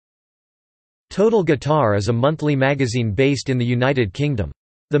Total Guitar is a monthly magazine based in the United Kingdom.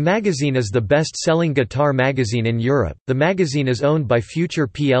 The magazine is the best-selling guitar magazine in Europe. The magazine is owned by Future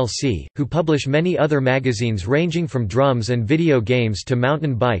plc, who publish many other magazines ranging from drums and video games to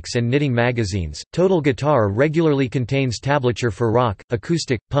mountain bikes and knitting magazines. Total Guitar regularly contains tablature for rock,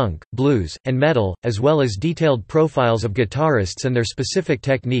 acoustic, punk, blues, and metal, as well as detailed profiles of guitarists and their specific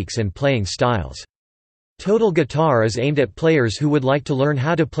techniques and playing styles. Total Guitar is aimed at players who would like to learn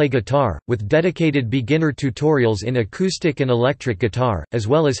how to play guitar, with dedicated beginner tutorials in acoustic and electric guitar, as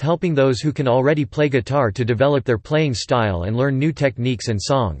well as helping those who can already play guitar to develop their playing style and learn new techniques and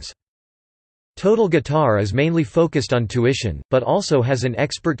songs. Total Guitar is mainly focused on tuition, but also has an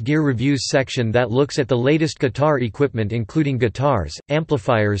expert gear reviews section that looks at the latest guitar equipment including guitars,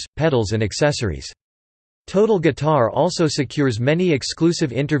 amplifiers, pedals and accessories. Total Guitar also secures many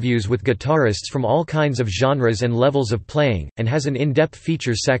exclusive interviews with guitarists from all kinds of genres and levels of playing, and has an in-depth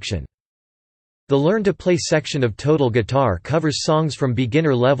features section. The Learn to Play section of Total Guitar covers songs from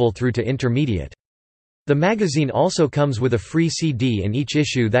beginner level through to intermediate. The magazine also comes with a free CD in each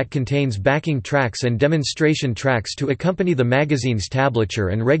issue that contains backing tracks and demonstration tracks to accompany the magazine's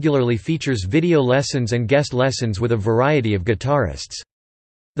tablature and regularly features video lessons and guest lessons with a variety of guitarists.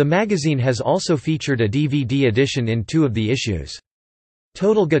 The magazine has also featured a DVD edition in 2 of the issues.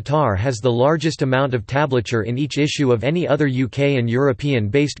 Total Guitar has the largest amount of tablature in each issue of any other UK and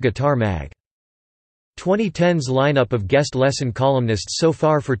European-based guitar mag. 2010's lineup of guest lesson columnists so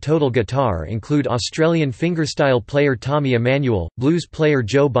far for Total Guitar include Australian fingerstyle player Tommy Emmanuel, blues player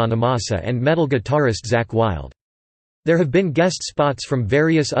Joe Bonamassa and metal guitarist Zakk Wylde. There have been guest spots from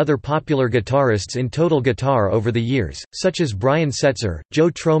various other popular guitarists in Total Guitar over the years, such as Brian Setzer,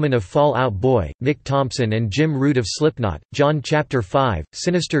 Joe Troman of Fall Out Boy, Mick Thompson and Jim Root of Slipknot, John Chapter 5,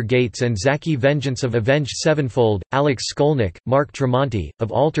 Sinister Gates and Zaki Vengeance of Avenged Sevenfold, Alex Skolnick, Mark Tremonti,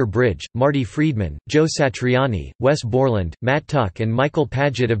 of Alter Bridge, Marty Friedman, Joe Satriani, Wes Borland, Matt Tuck and Michael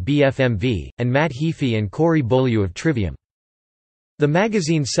Padgett of BFMV, and Matt Heafy and Corey Beaulieu of Trivium. The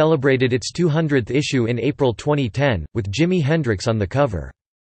magazine celebrated its 200th issue in April 2010, with Jimi Hendrix on the cover.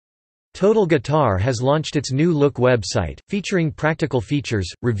 Total Guitar has launched its new look website, featuring practical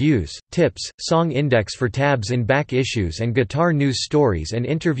features, reviews, tips, song index for tabs in back issues and guitar news stories and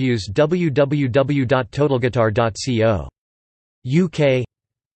interviews. www.totalguitar.co. UK.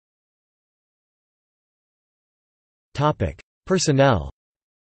 Personnel.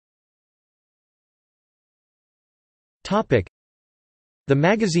 The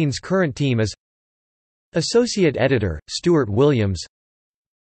magazine's current team is Associate Editor, Stuart Williams,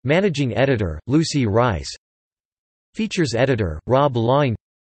 Managing Editor, Lucy Rice, Features Editor, Rob Lawing,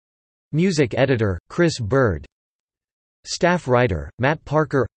 Music Editor, Chris Bird, Staff Writer, Matt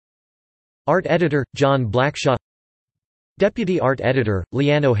Parker, Art Editor, John Blackshaw, Deputy Art Editor,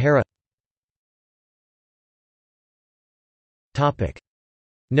 Leanne O'Hara.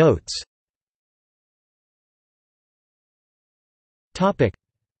 Notes.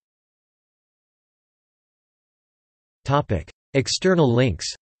 External links.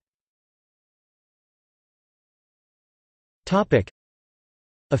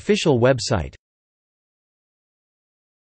 Official website.